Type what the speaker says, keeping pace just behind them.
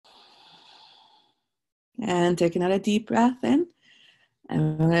And take another deep breath in.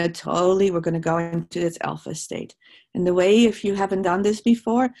 And we're going to go into this alpha state. And the way, if you haven't done this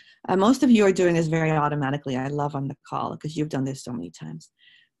before, most of you are doing this very automatically. I love on the call because you've done this so many times.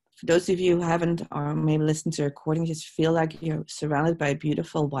 For those of you who haven't, or maybe listened to a recording, just feel like you're surrounded by a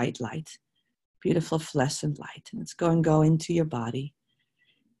beautiful white light, beautiful fluorescent light. And it's going to go into your body,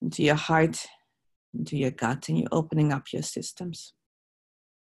 into your heart, into your gut, and you're opening up your systems.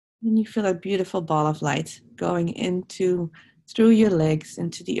 And you feel a beautiful ball of light going through your legs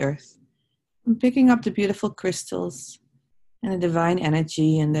into the earth, and picking up the beautiful crystals and the divine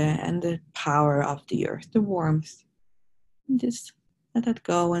energy and the power of the earth, the warmth. And just let that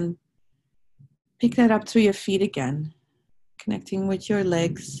go and pick that up through your feet again, connecting with your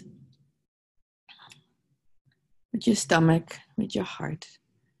legs, with your stomach, with your heart.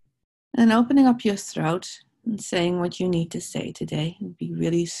 And opening up your throat and saying what you need to say today. And be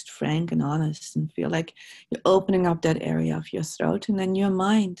really frank and honest and feel like you're opening up that area of your throat. And then your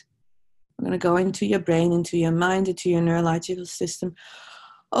mind. We're going to go into your brain, into your mind, into your neurological system.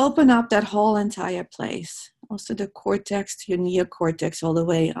 Open up that whole entire place. Also the cortex, your neocortex, all the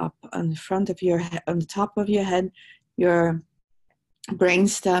way up on the front of your head, on the top of your head, your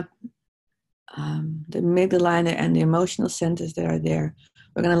brainstem, the amygdala and the emotional centers that are there.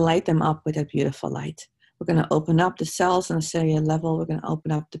 We're going to light them up with that beautiful light. We're going to open up the cells on a cellular level. We're going to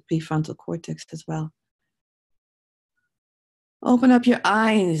open up the prefrontal cortex as well. Open up your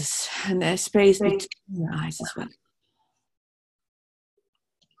eyes and the space between your eyes as well.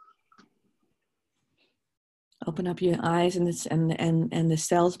 Open up your eyes and the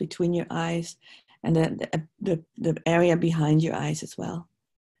cells between your eyes and the area behind your eyes as well.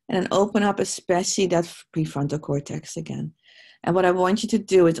 And then open up especially that prefrontal cortex again. And what I want you to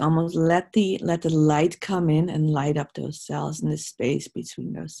do is almost let the light come in and light up those cells and the space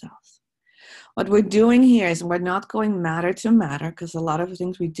between those cells. What we're doing here is we're not going matter to matter, because a lot of the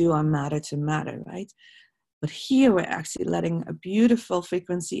things we do are matter to matter, right? But here we're actually letting a beautiful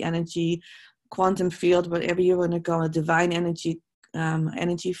frequency, energy, quantum field, whatever you want to go, a divine energy,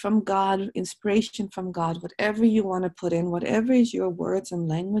 energy from God, inspiration from God, whatever you want to put in, whatever is your words and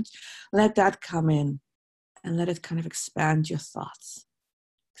language, let that come in and let it kind of expand your thoughts,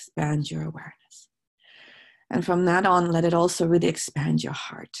 expand your awareness. And from that on, let it also really expand your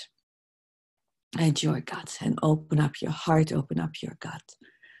heart and your gut, and open up your heart, open up your gut,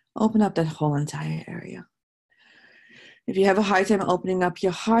 open up that whole entire area. If you have a hard time opening up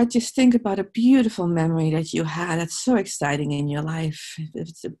your heart, just think about a beautiful memory that you had that's so exciting in your life. If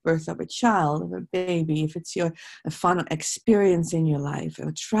it's the birth of a child, of a baby, if it's a fun experience in your life,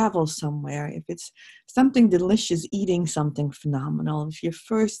 or travel somewhere, if it's something delicious, eating something phenomenal, if your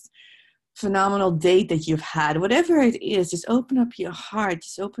first phenomenal date that you've had, whatever it is, just open up your heart,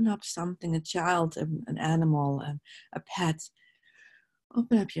 just open up something, a child, an animal, a pet.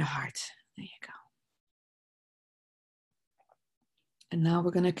 Open up your heart. There you go. And now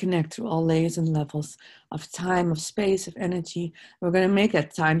we're going to connect to all layers and levels of time, of space, of energy. We're going to make a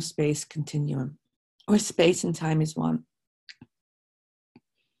time-space continuum, where space and time is one,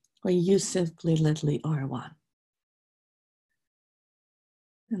 where you simply, literally are one.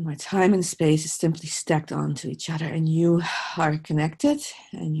 And where time and space is simply stacked onto each other, and you are connected,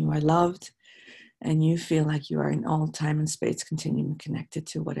 and you are loved, and you feel like you are in all time and space continuum connected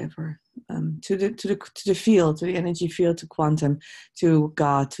to whatever, to the field, to the energy field, to quantum, to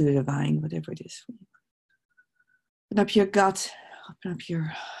God, to the divine, whatever it is for you. Open up your gut, open up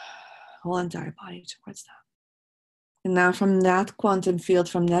your whole entire body towards that. And now from that quantum field,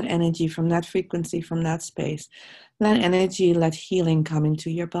 from that energy, from that frequency, from that space, let energy, let healing come into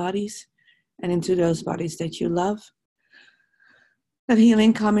your bodies and into those bodies that you love. Let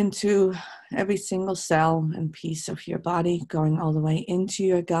healing come into every single cell and piece of your body, going all the way into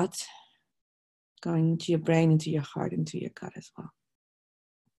your gut, going into your brain, into your heart, into your gut as well.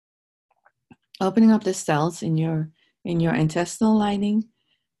 Opening up the cells in your intestinal lining,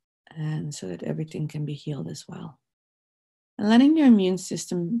 and so that everything can be healed as well. And letting your immune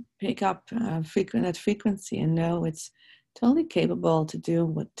system pick up that frequency and know it's totally capable to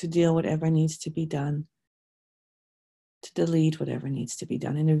deal whatever needs to be done, to delete whatever needs to be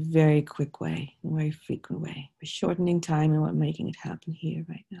done in a very quick way, in a very frequent way. We're shortening time and we're making it happen here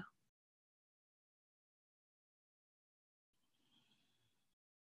right now.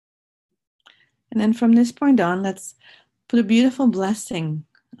 And then from this point on, let's put a beautiful blessing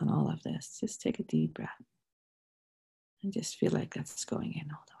on all of this. Just take a deep breath and just feel like that's going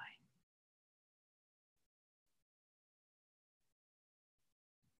in all the way.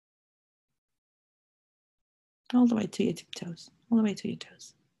 All the way to your tiptoes, all the way to your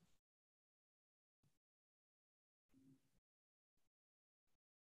toes.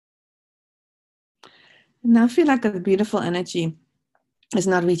 Now feel like a beautiful energy is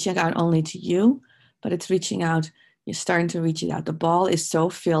not reaching out only to you, but it's reaching out. You're starting to reach it out. The ball is so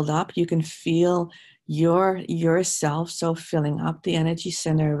filled up. You can feel yourself so filling up the energy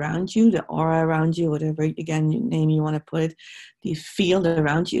center around you, the aura around you, whatever again name you want to put it. The field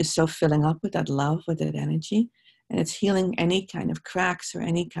around you is so filling up with that love, with that energy, and it's healing any kind of cracks or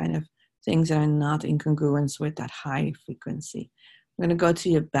any kind of things that are not in congruence with that high frequency. I'm going to go to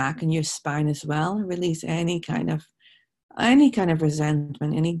your back and your spine as well. Release any kind of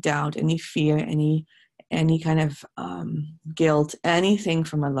resentment, any doubt, any fear, any kind of guilt, anything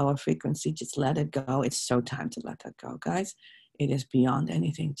from a lower frequency. Just let it go. It's so time to let that go, guys. It is beyond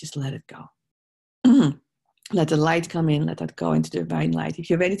anything. Just let it go. Let the light come in. Let that go into the divine light. If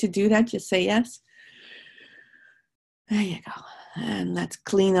you're ready to do that, just say yes. There you go. And let's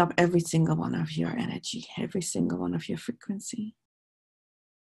clean up every single one of your energy, every single one of your frequency.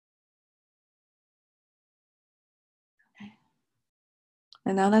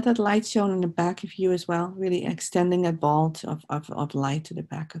 And now let that light shine in the back of you as well, really extending that ball of light to the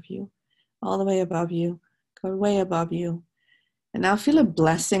back of you, all the way above you, go way above you. And now feel a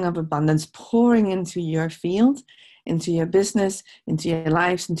blessing of abundance pouring into your field, into your business, into your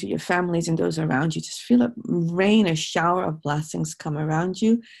lives, into your families, and those around you. Just feel a rain, a shower of blessings come around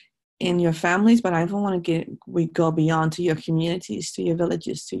you in your families, but I even want we go beyond to your communities, to your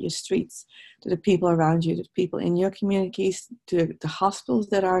villages, to your streets, to the people around you, to the people in your communities, to the hospitals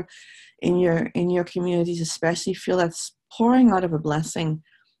that are in your communities, especially. Feel that's pouring out of a blessing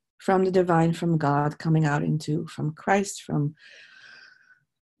from the divine, from God, coming out from Christ, from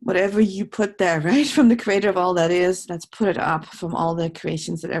whatever you put there, right? From the creator of all that is, let's put it up from all the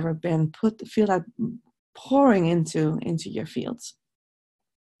creations that ever been. Feel that pouring into your fields.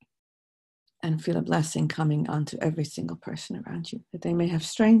 And feel a blessing coming onto every single person around you, that they may have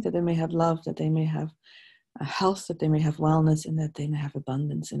strength, that they may have love, that they may have health, that they may have wellness, and that they may have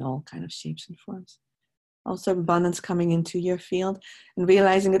abundance in all kind of shapes and forms. Also abundance coming into your field, and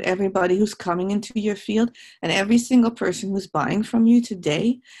realizing that everybody who's coming into your field and every single person who's buying from you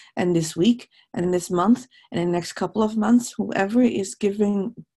today and this week and this month and in the next couple of months, whoever is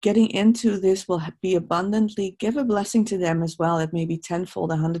getting into this will be abundantly, give a blessing to them as well. It may be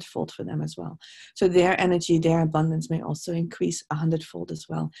tenfold, 100-fold for them as well. So their energy, their abundance may also increase 100-fold as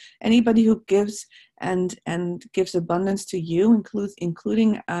well. Anybody who gives and gives abundance to you,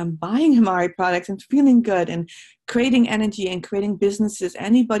 including buying Himari products and feeling good and creating energy and creating businesses,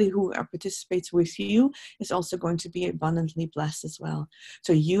 anybody who participates with you is also going to be abundantly blessed as well.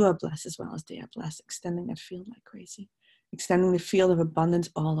 So you are blessed as well as they are blessed, extending that field like crazy, extending the field of abundance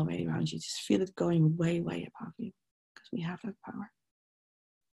all the way around you. Just feel it going way, way above you, because we have that power.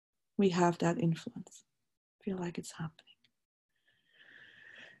 We have that influence. Feel like it's happening.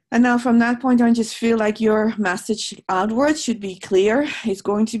 And now from that point on, just feel like your message outwards should be clear. It's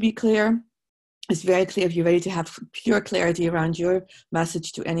going to be clear. It's very clear. If you're ready to have pure clarity around your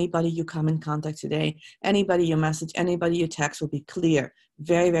message to anybody you come in contact today, anybody you message, anybody you text will be clear.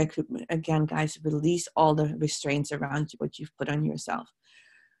 Very, very clear. Again, guys, release all the restraints around what you've put on yourself.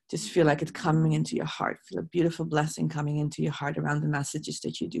 Just feel like it's coming into your heart. Feel a beautiful blessing coming into your heart around the messages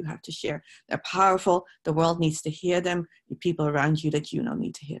that you do have to share. They're powerful. The world needs to hear them. The people around you that you know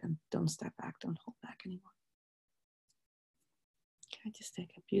need to hear them. Don't step back. Don't hold back anymore. Okay, just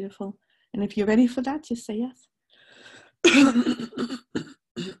take a beautiful... And if you're ready for that, just say yes.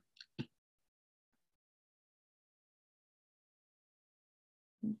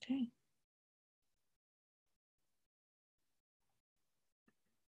 Okay.